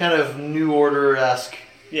kind of New Order-esque,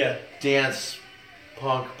 dance,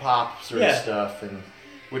 punk, pop sort of stuff, and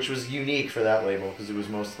which was unique for that label because it was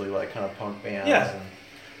mostly like kind of punk bands. Yeah.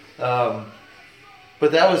 And,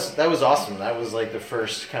 but that was awesome. That was like the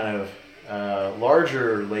first kind of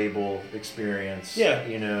larger label experience. Yeah.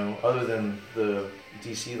 You know, other than the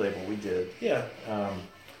DC label we did. Yeah.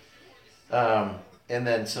 And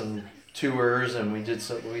then some tours, and we did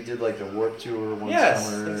like the Warped Tour one summer. Yes,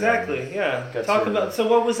 exactly. Yeah. So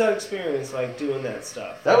what was that experience like doing that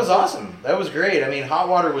stuff? That was awesome. That was great. I mean, Hot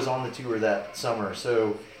Water was on the tour that summer,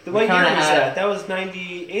 so what year was that? That was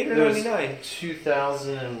 98 or 99?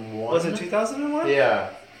 2001. Was it 2001?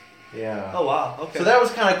 Yeah. Oh wow. Okay. So that was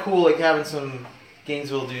kind of cool, like having some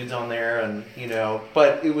Gainesville dudes on there, and you know,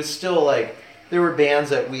 but it was still like. There were bands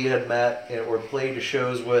that we had met or played to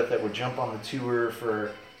shows with that would jump on the tour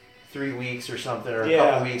for 3 weeks or something, or a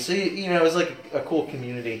couple weeks. So, you know, it was like a cool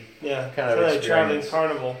community kind of experience. Traveling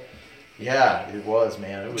carnival. Yeah, it was,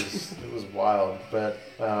 man. It was wild. But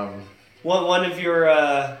one of your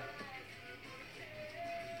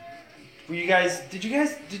did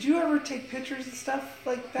you ever take pictures and stuff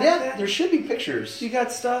like that? Yeah, there should be pictures. You got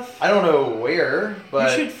stuff? I don't know where,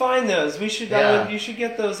 but you should find those. We should you should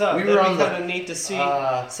get those up. That'd be kind of neat to see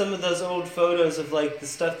some of those old photos of like the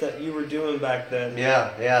stuff that you were doing back then.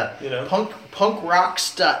 Yeah. You know,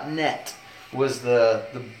 punkrocks.net was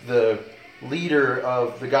the leader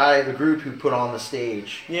of the group who put on the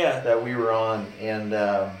stage. That we were on, and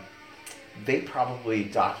they probably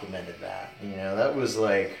documented that. You know, that was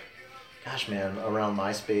like. Gosh, man, around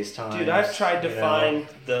MySpace times. Dude, I've tried to find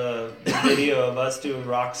the video of us doing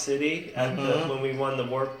Rock City at when we won the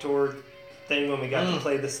Warped Tour thing, when we got to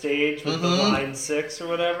play the stage with the Line 6 or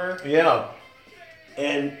whatever. Yeah.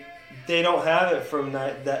 And they don't have it from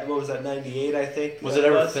what was that, 98, I think? Was it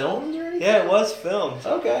ever filmed or anything? Yeah, it was filmed.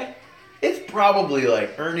 Okay. It's probably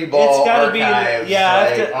like Ernie Ball It's gotta archives, be, yeah.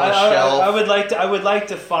 like, on a shelf. I would like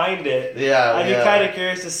to find it. Yeah, I'd be kind of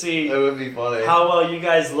curious to see It would be funny. how well you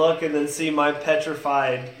guys look, and then see my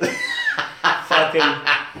petrified,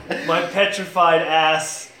 my petrified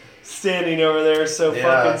ass standing over there, so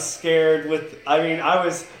fucking scared. I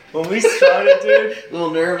was. When we started, dude. A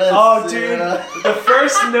little nervous. Oh, dude. The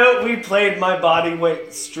first note we played, my body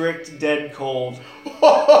went strict dead cold.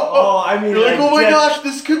 Oh, I mean, you're like, oh my dead. gosh,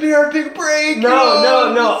 this could be our big break.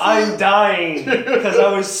 No, I'm dying because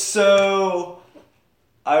I was so.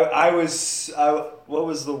 What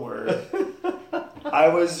was the word? I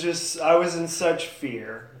was in such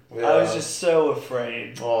fear. Yeah. I was just so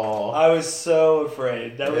afraid. Aww. I was so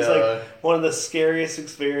afraid. That was like one of the scariest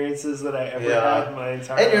experiences that I ever had in my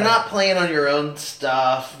entire life. And you're not playing on your own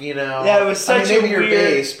stuff, you know. Yeah, it was such maybe your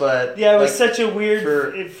bass, but yeah, it was such a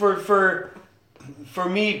weird for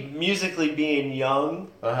me musically being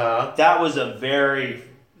young. That was a very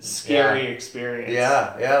scary experience.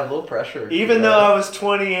 Yeah, a little pressure. Even though I was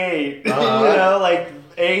 28, you know, like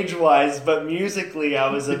age-wise, but musically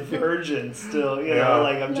I was a virgin still, you know,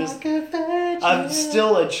 like I'm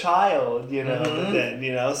still a child, you know, but then,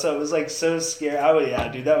 you know, so it was like so scary.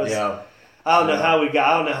 Dude, that was, I don't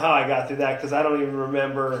know how I got through that, because I don't even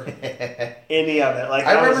remember any of it. Like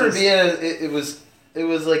I remember it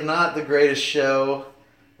was like not the greatest show.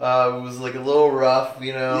 It was like a little rough,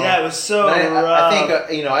 you know. Yeah, it was so rough. I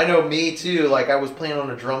think, you know, I know me too, like I was playing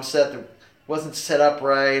on a drum set that wasn't set up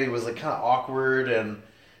right. It was like kind of awkward and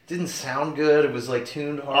didn't sound good. It was like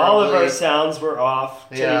tuned horribly. All of our sounds were off.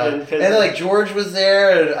 Yeah, and like George was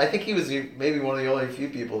there, and I think he was maybe one of the only few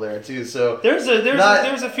people there too. So there's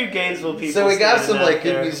a few Gainesville people. So we got some like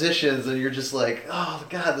good musicians, and you're just like, oh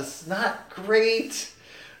god, this is not great.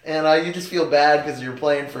 And you just feel bad because you're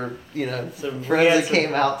playing for, you know, some friends that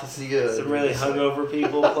came out to see you. Some really hungover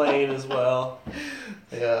people playing as well.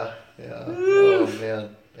 Yeah. Oh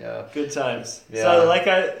man. Yeah. Good times. Yeah.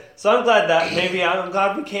 So I'm glad I'm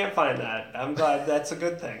glad we can't find that. I'm glad that's a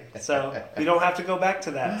good thing. So we don't have to go back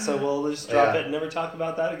to that. So we'll just drop it and never talk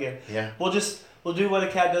about that again. Yeah. We'll do what a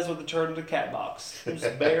cat does with the turd in the cat box. We'll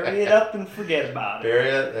just bury it up and forget about it. Bury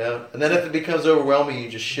it, yeah. And then if it becomes overwhelming, you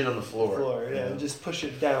just shit on the floor. And just push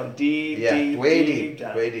it down deep, way deep.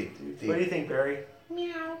 Down. What do you think, Barry?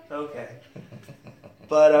 Meow. Okay.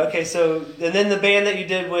 But, so, and then the band that you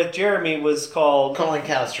did with Jeremy was called... Calling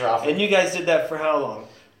Catastrophic. And you guys did that for how long?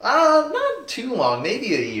 Not too long,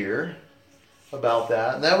 maybe a year, about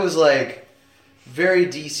that. And that was, like, very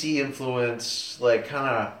DC influence, like, kind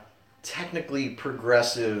of technically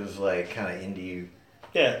progressive, like, kind of indie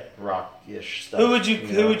rock-ish stuff. Who would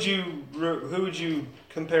you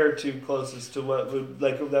compare it to closest to what would,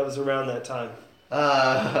 like, that was around that time?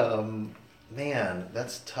 Man,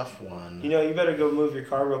 that's a tough one. You know, you better go move your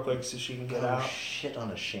car real quick so she can get out. Shit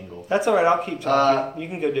on a shingle. That's all right. I'll keep talking. You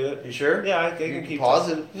can go do it. You sure? Yeah, I can keep pause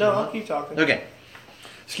talking. it. No, I'll keep talking. Okay.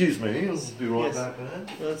 Excuse me. I'll be right back.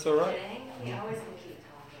 That's all right. We always can keep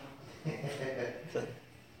talking.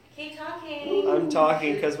 Keep talking. I'm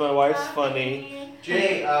talking because my wife's funny.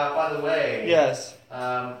 Jay, by the way. Yes.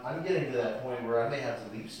 I'm getting to that point where I may have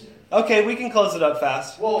to leave soon. Okay, we can close it up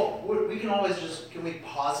fast. Well, we can always can we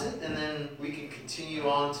pause it and then we can continue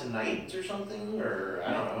on tonight or something? Or,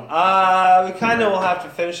 I don't know. We kind of will have to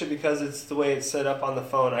finish it because it's the way it's set up on the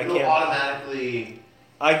phone. It'll automatically...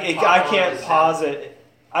 I can't pause it.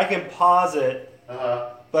 I can pause it,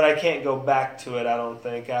 but I can't go back to it, I don't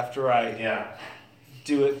think, after I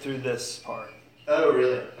do it through this part. Oh,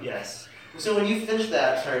 really? Yes. So when you finish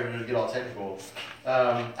that, sorry, we're going to get all technical.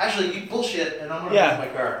 Actually, you bullshit, and I'm going to move my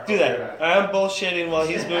car. Do that. I'm bullshitting while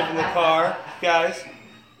he's moving the car, guys.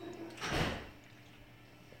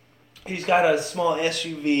 He's got a small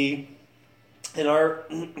SUV, and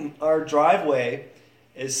our driveway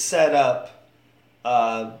is set up.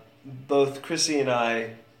 Both Chrissy and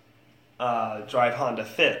I drive Honda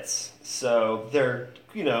Fits, so they're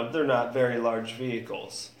not very large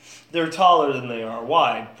vehicles. They're taller than they are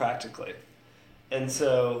wide, practically. And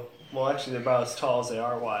so, well, actually, they're about as tall as they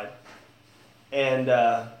are wide. And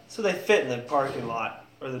so they fit in the parking lot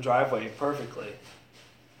or the driveway perfectly.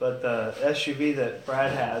 But the SUV that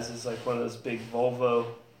Brad has is like one of those big Volvo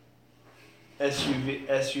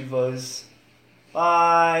SUVs.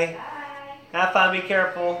 Bye. Have fun, be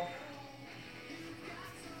careful.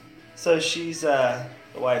 So the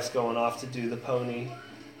wife's going off to do the pony.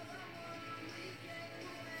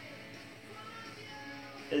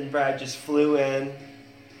 And Brad just flew in.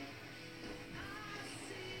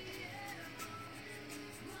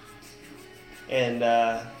 And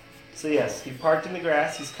so yes, he parked in the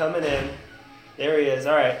grass. He's coming in. There he is.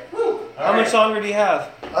 All right. How much longer do you have?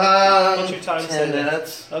 What's your time 10 set?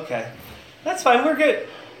 minutes. Okay. That's fine. We're good.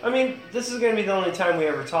 I mean, this is going to be the only time we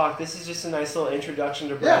ever talk. This is just a nice little introduction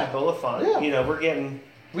to Brad Bulifant. Yeah. You know, we're getting...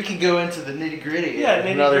 We can go into the nitty gritty. Yeah,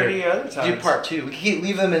 nitty gritty other times. Do part 2. We can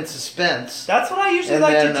leave them in suspense. That's what I usually And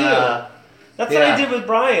like then, to do. That's what yeah. I did with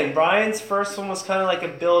Brian. Brian's first one was kind of like a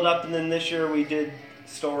build up, and then this year we did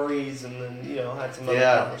stories, and then had some other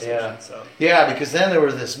conversations. So. Yeah, because then there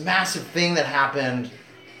was this massive thing that happened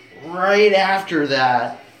right after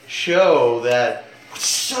that show that was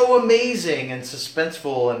so amazing and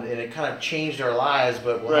suspenseful, and it kind of changed our lives.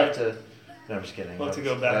 But we'll have to. No, I'm just kidding. We'll have to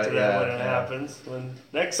go back to that when it happens. When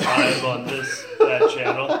next time on that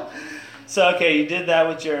channel. So okay, you did that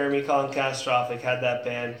with Jeremy, calling Catastrophic, had that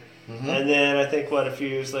band, and then I think a few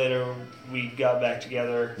years later we got back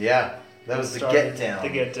together. Yeah, that was the Get Down. The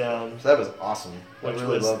Get Down. So that was awesome. Which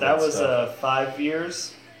that was 5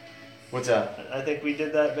 years. What's that? I think we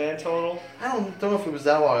did that band total. I don't know if it was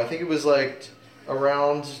that long. I think it was like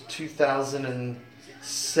around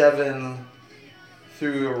 2007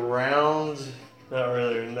 through around... Not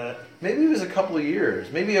earlier than that. Maybe it was a couple of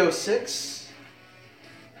years. Maybe 06?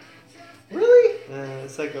 Really?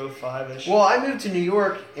 It's like 05-ish. Well, I moved to New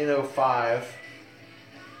York in 05.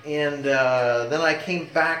 And then I came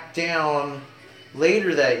back down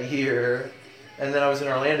later that year. And then I was in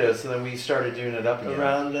Orlando, so then we started doing it up again.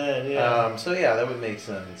 Around then, yeah. So yeah, that would make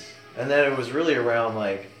sense. And then it was really around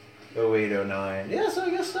like 08, 09. Yeah, so I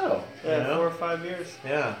guess so. Yeah, 4 or 5 years.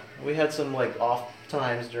 Yeah, we had some like off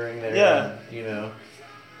times during there. Yeah.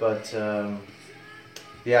 But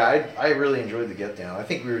yeah, I really enjoyed the Get Down. I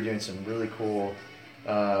think we were doing some really cool,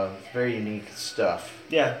 very unique stuff.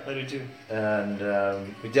 Yeah, I do too. And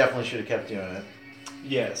we definitely should have kept doing it.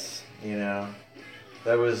 Yes.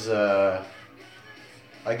 That was...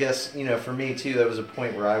 I guess, for me too, that was a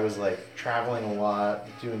point where I was like traveling a lot,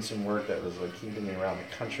 doing some work that was like keeping me around the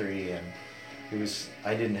country, and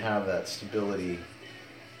I didn't have that stability.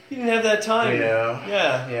 You didn't have that time.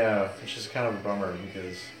 Yeah. Yeah, which is kind of a bummer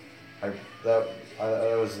because that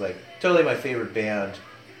was like totally my favorite band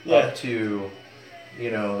up to,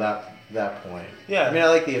 that point. Yeah. I mean, I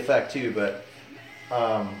like the Effect too, but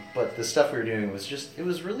the stuff we were doing was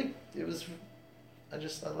I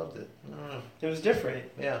loved it. I don't know. It was different.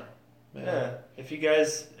 Yeah. If you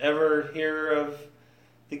guys ever hear of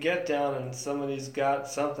the Get Down and somebody's got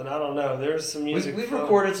something, I don't know. There's some music. We've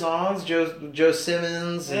recorded songs. Joe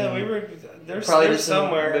Simmons. Yeah, and There's probably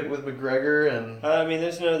somewhere with McGregor and. I mean,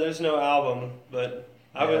 there's no album, but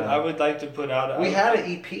I would like to put out. We had an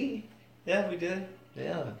EP. Yeah, we did.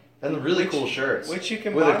 Yeah. And really cool shirts, which you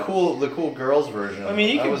can with buy. the cool girls version. I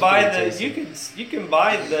mean, you can buy you can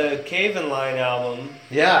buy the Cave in Line album.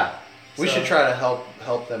 Yeah, we should try to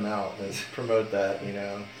help them out and promote that.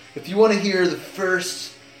 If you want to hear the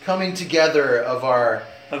first coming together of our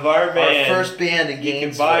band, our first band in Gainesville, you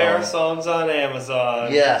can buy our songs on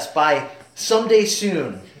Amazon. Yes, by someday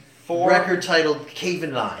soon. Record titled Cave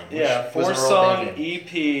in Line. Yeah, 4-song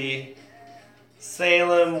EP.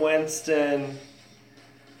 Salem, Winston.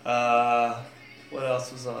 What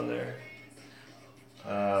else was on there?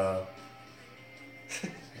 I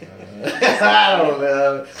don't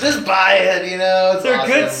know. Just buy it, They're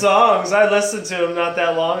awesome. good songs. I listened to them not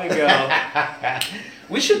that long ago.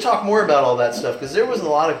 We should talk more about all that stuff because there was a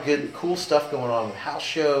lot of good, cool stuff going on with house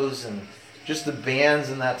shows and just the bands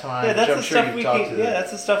in that time. Yeah, that's which the I'm sure stuff you've talked to. that's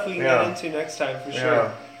the stuff we can get into next time for sure.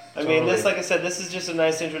 Yeah, I mean, like I said, this is just a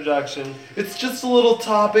nice introduction. It's just a little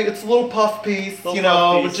topic. It's a little puff piece.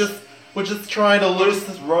 We're just trying to just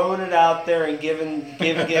throwing it out there and giving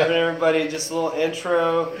everybody just a little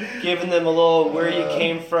intro, giving them a little where you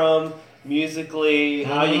came from musically,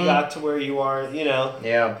 how you got to where you are,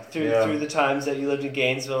 through the times that you lived in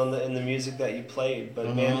Gainesville and the music that you played.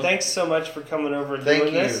 But man, thanks so much for coming over and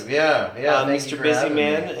doing this. Yeah. Thank Mr. you for Busy having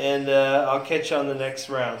Man, me. And I'll catch you on the next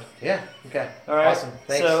round. Yeah. Okay. All right. Awesome.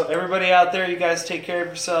 Thanks. So everybody out there, you guys take care of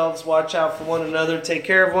yourselves. Watch out for one another. Take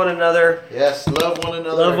care of one another. Yes. Love one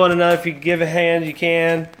another. Love one another. If you can give a hand, you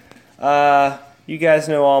can. You guys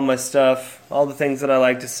know all my stuff, all the things that I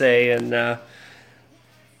like to say, and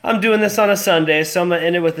I'm doing this on a Sunday, so I'm going to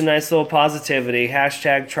end it with a nice little positivity.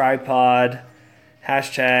 #tripod.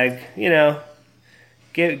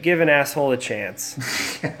 Give an asshole a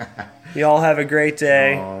chance. You all have a great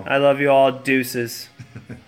day. I love you all. Deuces.